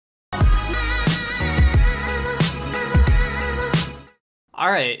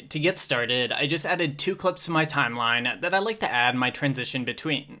Alright, to get started, I just added 2 clips to my timeline that I like to add my transition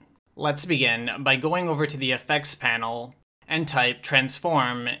between. Let's begin by going over to the Effects panel and type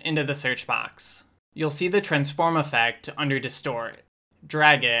Transform into the search box. You'll see the Transform effect under Distort.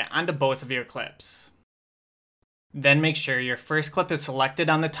 Drag it onto both of your clips. Then make sure your first clip is selected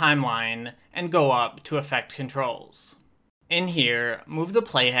on the timeline and go up to Effect Controls. In here, move the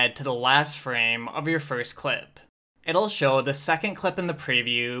playhead to the last frame of your first clip. It'll show the second clip in the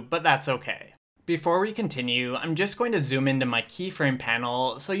preview, but that's okay. Before we continue, I'm just going to zoom into my keyframe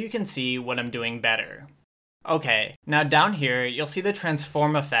panel so you can see what I'm doing better. Okay, now down here you'll see the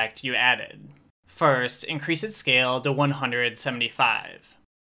transform effect you added. First, increase its scale to 175.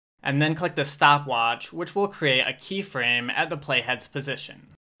 And then click the stopwatch, which will create a keyframe at the playhead's position.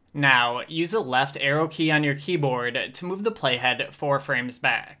 Now, use the left arrow key on your keyboard to move the playhead 4 frames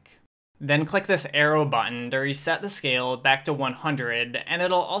back. Then click this arrow button to reset the scale back to 100, and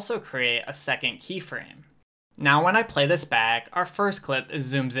it'll also create a second keyframe. Now when I play this back, our first clip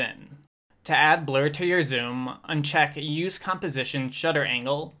zooms in. To add blur to your zoom, uncheck Use Composition Shutter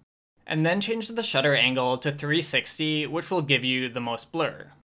Angle, and then change the shutter angle to 360, which will give you the most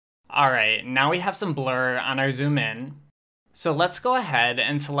blur. Alright, now we have some blur on our zoom in. So let's go ahead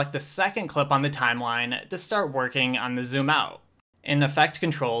and select the second clip on the timeline to start working on the zoom out. In Effect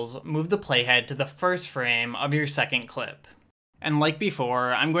Controls, move the playhead to the first frame of your second clip. And like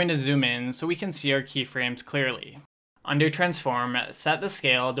before, I'm going to zoom in so we can see our keyframes clearly. Under Transform, set the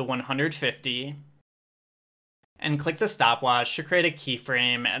scale to 150, and click the stopwatch to create a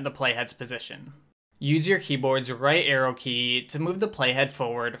keyframe at the playhead's position. Use your keyboard's right arrow key to move the playhead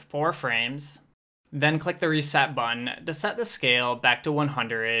forward 4 frames, then click the Reset button to set the scale back to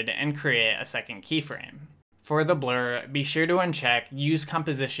 100 and create a second keyframe. For the blur, be sure to uncheck Use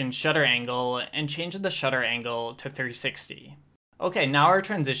Composition Shutter Angle and change the shutter angle to 360. Okay, now our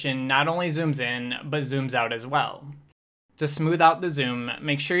transition not only zooms in, but zooms out as well. To smooth out the zoom,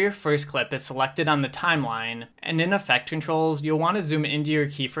 make sure your first clip is selected on the timeline, and in Effect Controls, you'll want to zoom into your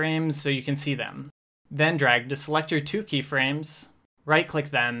keyframes so you can see them. Then drag to select your 2 keyframes, right-click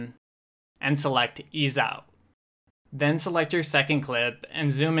them, and select Ease Out. Then select your second clip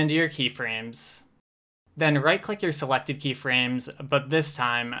and zoom into your keyframes. Then right-click your selected keyframes, but this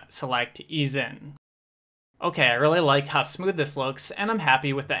time select Ease In. Okay, I really like how smooth this looks, and I'm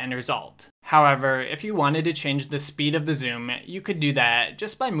happy with the end result. However, if you wanted to change the speed of the zoom, you could do that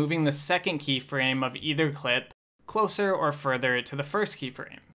just by moving the second keyframe of either clip closer or further to the first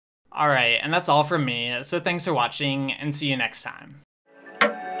keyframe. Alright, and that's all from me, so thanks for watching, and see you next time.